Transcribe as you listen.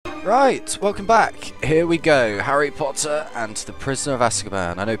Right, welcome back. Here we go, Harry Potter and the Prisoner of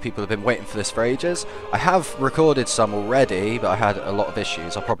Azkaban. I know people have been waiting for this for ages. I have recorded some already, but I had a lot of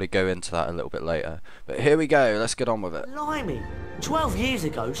issues. I'll probably go into that a little bit later. But here we go, let's get on with it. Blimey! 12 years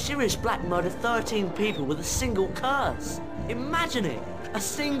ago, Sirius Black murdered 13 people with a single curse. Imagine it! A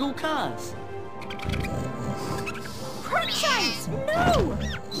single curse! Crookshanks! No!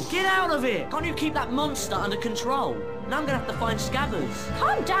 Get out of here! Can't you keep that monster under control? Now I'm gonna have to find Scabbers.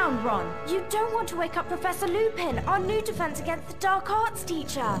 Calm down, Ron. You don't want to wake up Professor Lupin, our new defense against the dark arts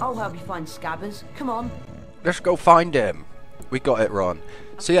teacher. I'll help you find Scabbers. Come on. Let's go find him. We got it, Ron.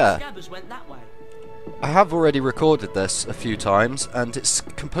 So yeah, Scabbers went that way. I have already recorded this a few times, and it's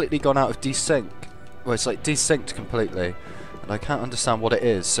completely gone out of desync. Well, it's like desynced completely, and I can't understand what it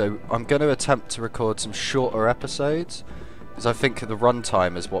is. So I'm going to attempt to record some shorter episodes, because I think the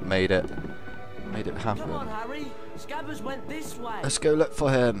runtime is what made it happen. Come on, Harry. Scabbers went this way. Let's go look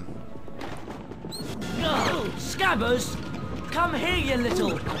for him. Oh, Scabbers! Come here, you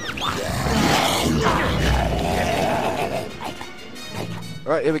little...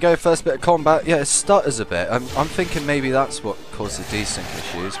 Right, here we go, first bit of combat. Yeah, it stutters a bit. I'm thinking maybe that's what caused the desync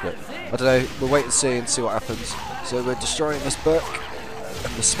issues, but I don't know. We'll wait and see what happens. So we're destroying this book,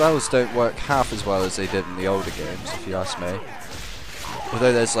 and the spells don't work half as well as they did in the older games, if you ask me.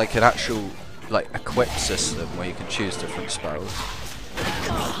 Although there's like an actual equip system where you can choose different spells.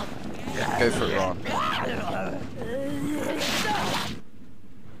 Go for it, Ron.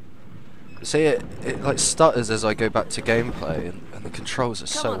 See, it like stutters as I go back to gameplay, and the controls are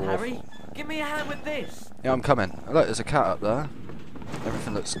so Come on, awful. Harry. Give me a hand with this. Yeah, I'm coming. Oh, look, there's a cat up there.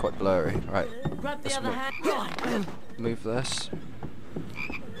 Everything looks quite blurry. Right, Grab the let's other hand. Right. move this.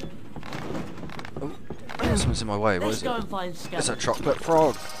 Oh, something's in my way. What Let's is go it? and find It's Scabbers. a chocolate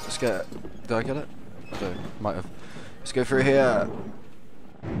frog. Let's get it. Did I get it? I don't know. Might have. Let's go through here.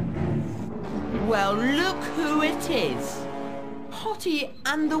 Well, look who it is. Potty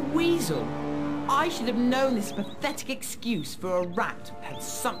and the Weasel. I should have known this pathetic excuse for a rat had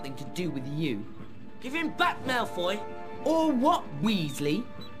something to do with you. Give him back, Malfoy. Or what, Weasley?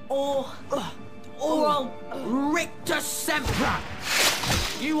 Or I'll... Rictus Sempra!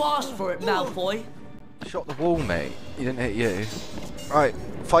 You asked for it, Malfoy. Shot the wall, mate. He didn't hit you. Right,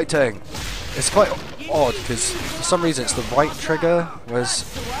 fighting. It's quite odd because for some reason it's the right trigger, whereas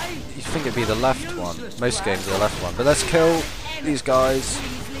you'd think it'd be the left one. Most games are the left one. But let's kill these guys.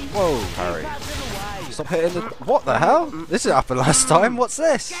 Whoa, Harry. Stop hitting the... What the hell? This didn't happen last time. What's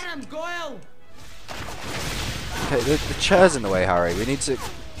this? Get him, Goyle! Okay, the chair's in the way, Harry. We need to...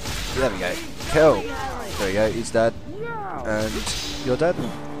 There we go. Kill. There we go. He's dead. And you're dead.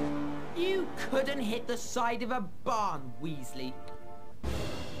 You couldn't hit the side of a barn, Weasley.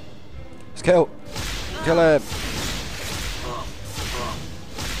 Let's kill. Kill him.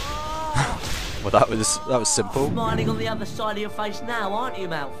 Well, that was simple. Smiling on the other side of your face now, aren't you,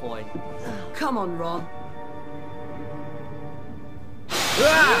 Malfoy? Come on, Ron.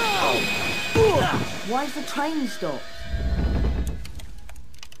 Why's the train stopped?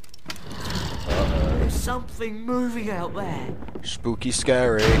 There's something moving out there. Spooky,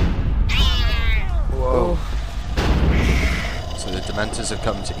 scary. Whoa. So the Dementors have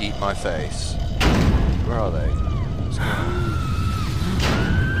come to eat my face. Where are they? What's going on?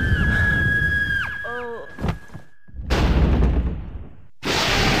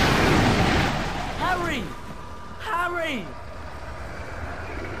 Harry! Harry!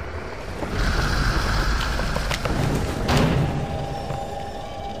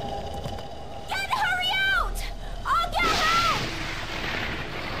 Get Harry out! I'll get help!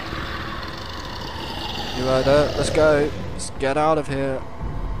 You heard her. Let's go. Let's get out of here.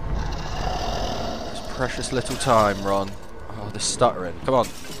 This precious little time, Ron. Oh, the stuttering. Come on.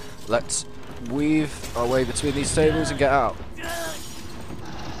 Let's weave our way between these tables and get out.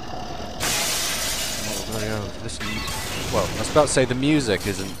 Oh, bloody hell. Well, I was about to say the music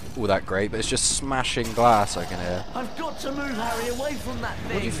isn't all that great, but it's just smashing glass I can hear. I've got to move Harry away from that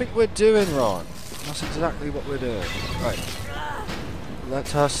thing. What do you think we're doing, Ron? That's exactly what we're doing. Right.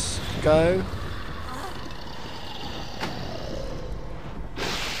 Let us go.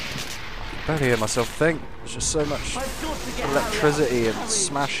 I barely hear myself think. There's just so much I've got to get electricity Harry out. and Hurry.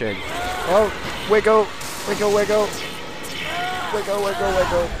 smashing. Oh, wiggle, wiggle, wiggle, wiggle, wiggle,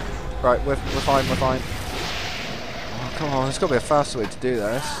 wiggle. Right, we're fine, we're fine. Oh, come on, there's got to be a faster way to do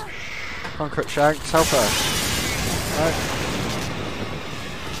this. Come on, Crookshanks, help us. Right.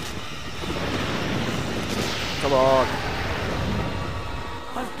 Come on.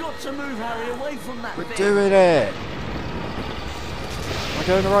 I've got to move Harry away from that We're thing. doing it. Am I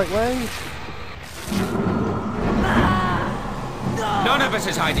going the right way? No! None of us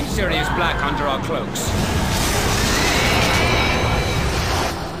is hiding Sirius Black under our cloaks.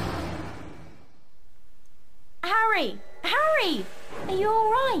 Harry! Harry! Are you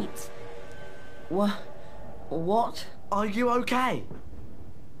alright? What? Are you okay?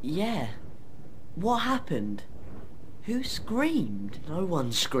 Yeah. What happened? Who screamed? No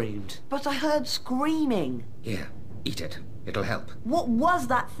one screamed. But I heard screaming. Here, eat it. It'll help. What was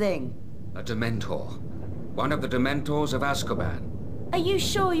that thing? A Dementor. One of the Dementors of Azkaban. Are you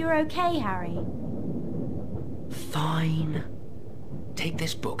sure you're okay, Harry? Fine. Take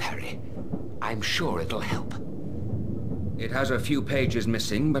this book, Harry. I'm sure it'll help. It has a few pages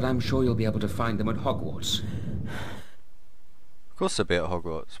missing, but I'm sure you'll be able to find them at Hogwarts. Of course they'll be at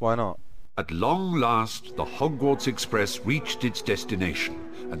Hogwarts. Why not? At long last, the Hogwarts Express reached its destination,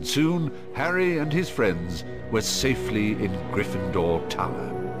 and soon Harry and his friends were safely in Gryffindor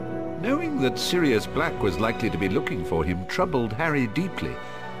Tower. Knowing that Sirius Black was likely to be looking for him troubled Harry deeply,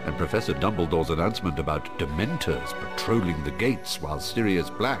 and Professor Dumbledore's announcement about Dementors patrolling the gates while Sirius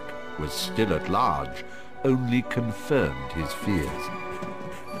Black was still at large only confirmed his fears.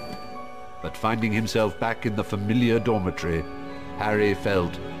 But finding himself back in the familiar dormitory, Harry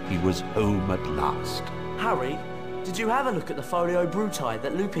felt he was home at last. Harry, did you have a look at the Folio Brutii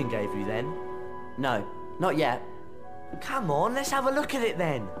that Lupin gave you then? No, not yet. Come on, let's have a look at it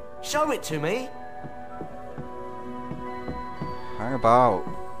then. Show it to me. Hang about.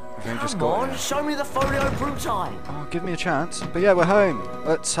 I've only just Come got on, here. show me the Folio Brutii. Oh, give me a chance. But yeah, we're home.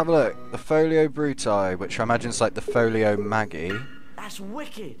 Let's have a look. The Folio Brutii, which I imagine is like the Folio Maggie. That's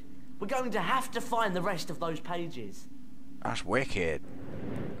wicked. We're going to have to find the rest of those pages. That's wicked.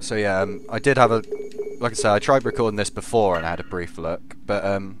 So yeah, I did have a... Like I said, I tried recording this before and I had a brief look. But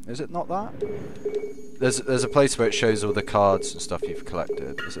is it not that? There's a place where it shows all the cards and stuff you've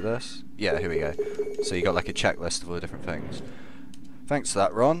collected. Is it this? Yeah, here we go. So you got like a checklist of all the different things. Thanks for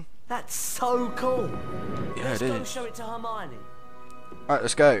that, Ron. That's so cool. Yeah, Let's it go is. show it to Hermione. Alright,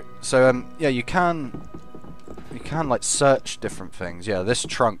 let's go. So yeah, you can like search different things. Yeah, this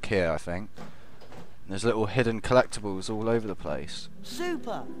trunk here, I think. There's little hidden collectibles all over the place.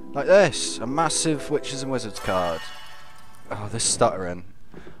 Super. Like this, a massive Witches and Wizards card. Oh, this stuttering.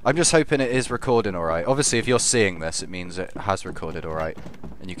 I'm just hoping it is recording alright. Obviously, if you're seeing this, it means it has recorded alright.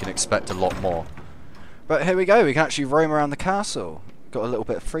 And you can expect a lot more. But here we go, we can actually roam around the castle. Got a little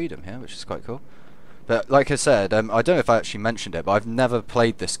bit of freedom here, which is quite cool. But like I said, I don't know if I actually mentioned it, but I've never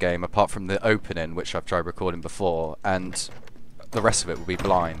played this game apart from the opening, which I've tried recording before, and the rest of it will be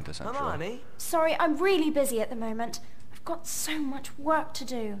blind, essentially. Hermione? Sorry, I'm really busy at the moment. I've got so much work to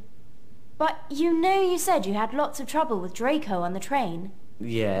do. But you know you said you had lots of trouble with Draco on the train.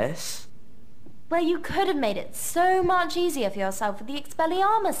 Yes. Well, you could have made it so much easier for yourself with the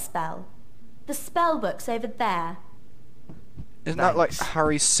Expelliarmus spell. The spell book's over there. Isn't that like Thanks.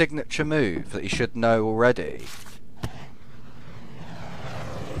 Harry's signature move that he should know already?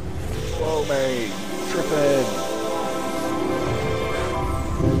 Whoa, mate! Tripping!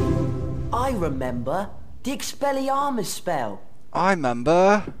 I remember the Expelliarmus spell. I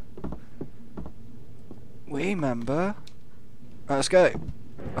remember. We remember. Right, let's go.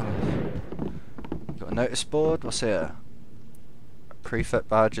 Oh. Got a notice board. What's here? Prefect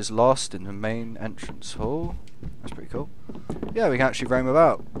badge is lost in the main entrance hall. That's pretty cool. Yeah, we can actually roam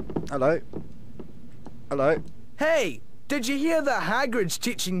about. Hello. Hello. Hey, did you hear that Hagrid's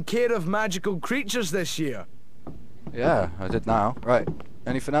teaching care of magical creatures this year? Yeah, I did now. Right.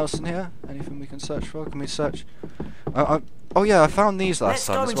 Anything else in here? Anything we can search for? Can we search? Oh yeah, I found these last Let's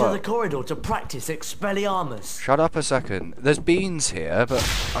time go as into well. the corridor to practice Expelliarmus. Shut up a second. There's beans here, but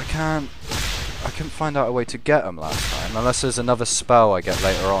I couldn't find out a way to get them last time. Unless there's another spell I get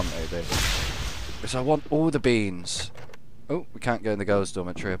later on, maybe. Because I want all the beans. Oh, we can't go in the girls'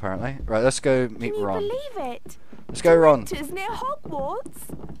 dormitory apparently. Right, let's go meet Can you Ron. believe it? Let's go, Ron. Dementors near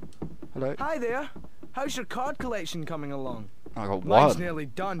Hogwarts. Hello. Hi there. How's your card collection coming along? I got Mine's one. nearly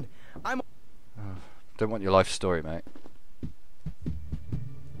done. Don't want your life story, mate.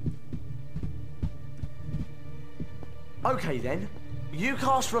 Okay then, you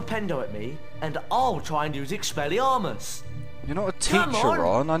cast Rependo at me, and I'll try and use Expelliarmus. You're not a teacher, Come on,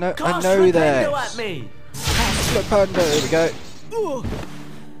 Ron. I know cast this. Rependo at me. Rependo. Here we go.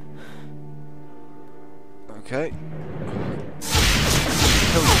 Okay.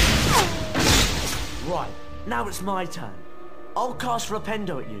 Right, now it's my turn. I'll cast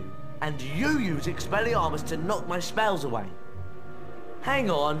Rependo at you, and you use Expelliarmus to knock my spells away. Hang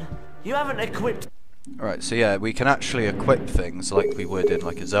on, you haven't equipped... Alright, so yeah, we can actually equip things like we would in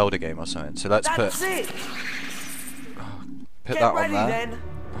like a Zelda game or something. So let's That's it! put Get that ready on there. then.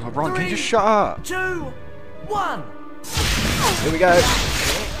 Oh, Ron, can you 3, just shut up? 2, 1! Here we go.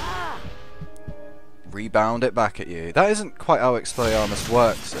 Rebound it back at you. That isn't quite how Expelliarmus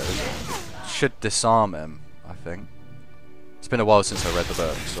works, though, is it? Should disarm him, I think. It's been a while since I read the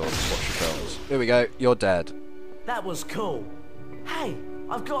books or watched the films. Here we go. You're dead. That was cool. Hey,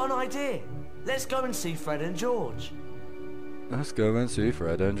 I've got an idea. Let's go and see Fred and George. Let's go and see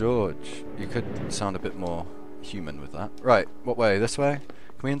Fred and George. You could sound a bit more human with that. Right, what way? This way?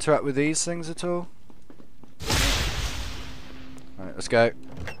 Can we interact with these things at all? Alright, let's go.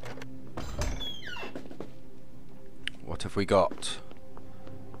 What have we got?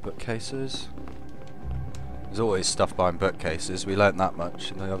 Bookcases? There's always stuff behind bookcases. We learnt that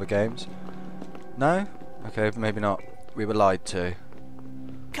much in the other games. No? Okay, maybe not. We were lied to.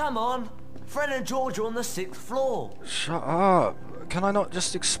 Come on. Fred and George are on the 6th floor. Shut up. Can I not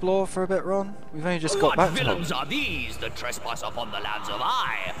just explore for a bit, Ron? We've only just got back to villains are these that trespass upon the lands of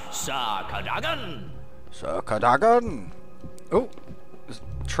I, Sir Cadogan? Sir Cadogan! Oh,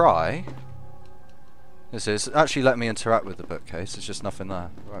 try. This is actually let me interact with the bookcase. There's just nothing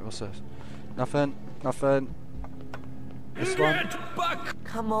there. Right, what's this? Nothing. Nothing. This one. Get back!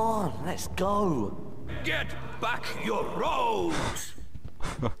 Come on, let's go. Get back your robes!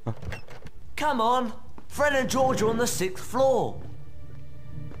 Come on. Fred and George are on the 6th floor.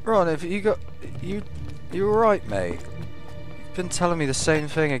 Ron, have you got you alright, mate? You've been telling me the same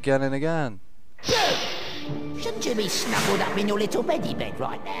thing again and again. Shouldn't you be snuggled up in your little beddy bed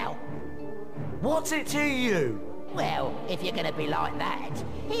right now? What's it to you? Well, if you're gonna be like that,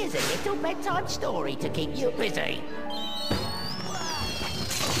 here's a little bedtime story to keep you busy.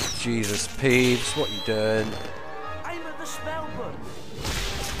 Jesus, Peeves, what you doing? Aim at the spell book.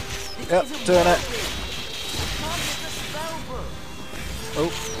 Yep, doing it. Target the spell book.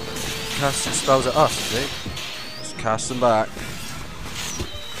 Oh, casting spells at us, see? Just cast them back.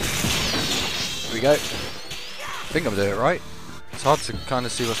 Here we go. I think I'm doing it right. It's hard to kind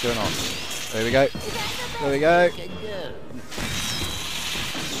of see what's going on. There we go. There we go.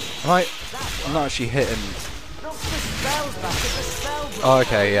 Right. I'm not actually hitting. Knock the spells back at the spell book. Oh,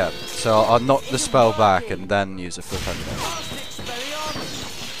 okay, yeah. So I'll knock the spell back and then use a flipendo. Cast Expelliarmus.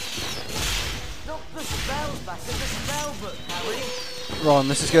 Knock the spells back at the spell book, Harry. Ron,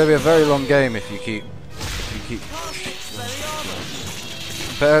 this is going to be a very long game if you keep. Cast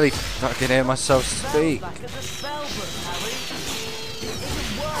Expelliarmus. Barely fucking hear myself speak. Back at the spell book, Harry. It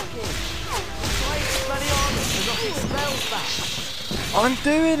isn't working. Try Expelliarmus to knock its spells back. I'm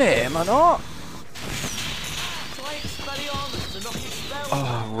doing it, am I not? Try Expelliarmus to knock its spells back.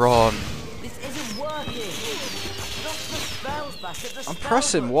 Oh, Ron. This isn't working. Knock the spells back at the I'm spell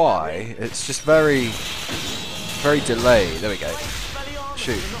pressing book, Y. Harry. It's just very delayed. There we go. Try Expelliarmus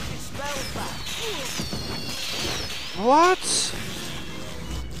Shoot. to knock its spells back. What?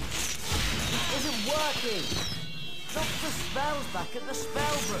 Isn't working. Knock the spells back at the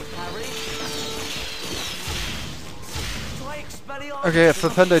spell book, Harry. Try Expelliarmus. Okay, if to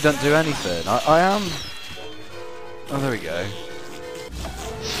knock Flipendo its don't do spells anything, I am. Oh, there we go.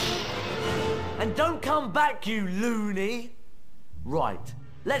 back. And don't come back, you loony. Right,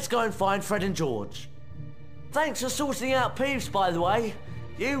 let's go and find Fred and George. Thanks for sorting out Peeves, by the way.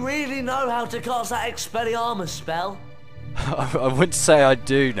 You really know how to cast that Expelliarmus spell. I wouldn't say I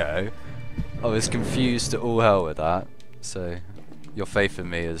do know. I was confused to all hell with that. So, your faith in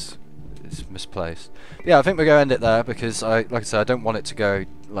me is misplaced. Yeah, I think we're going to end it there because like I said, I don't want it to go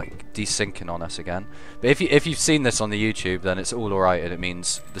like desyncing on us again. But if you've seen this on the YouTube, then it's all alright and it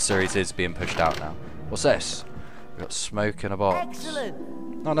means the series is being pushed out now. What's this? We've got smoke in a box. Excellent.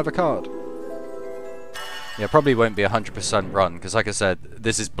 Oh, another card. Yeah, probably won't be 100% run because, like I said,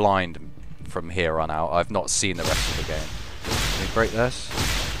 this is blind from here on out. I've not seen the rest of the game. Can we break this?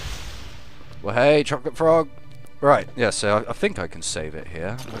 Well, hey, chocolate frog. Right, yeah, so I think I can save it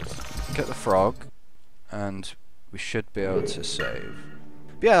here. Let's get the frog, and we should be able to save.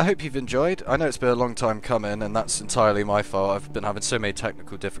 But yeah, I hope you've enjoyed. I know it's been a long time coming, and that's entirely my fault. I've been having so many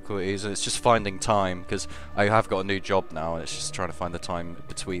technical difficulties, and it's just finding time, because I have got a new job now, and it's just trying to find the time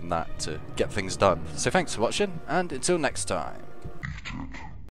between that to get things done. So thanks for watching, and until next time.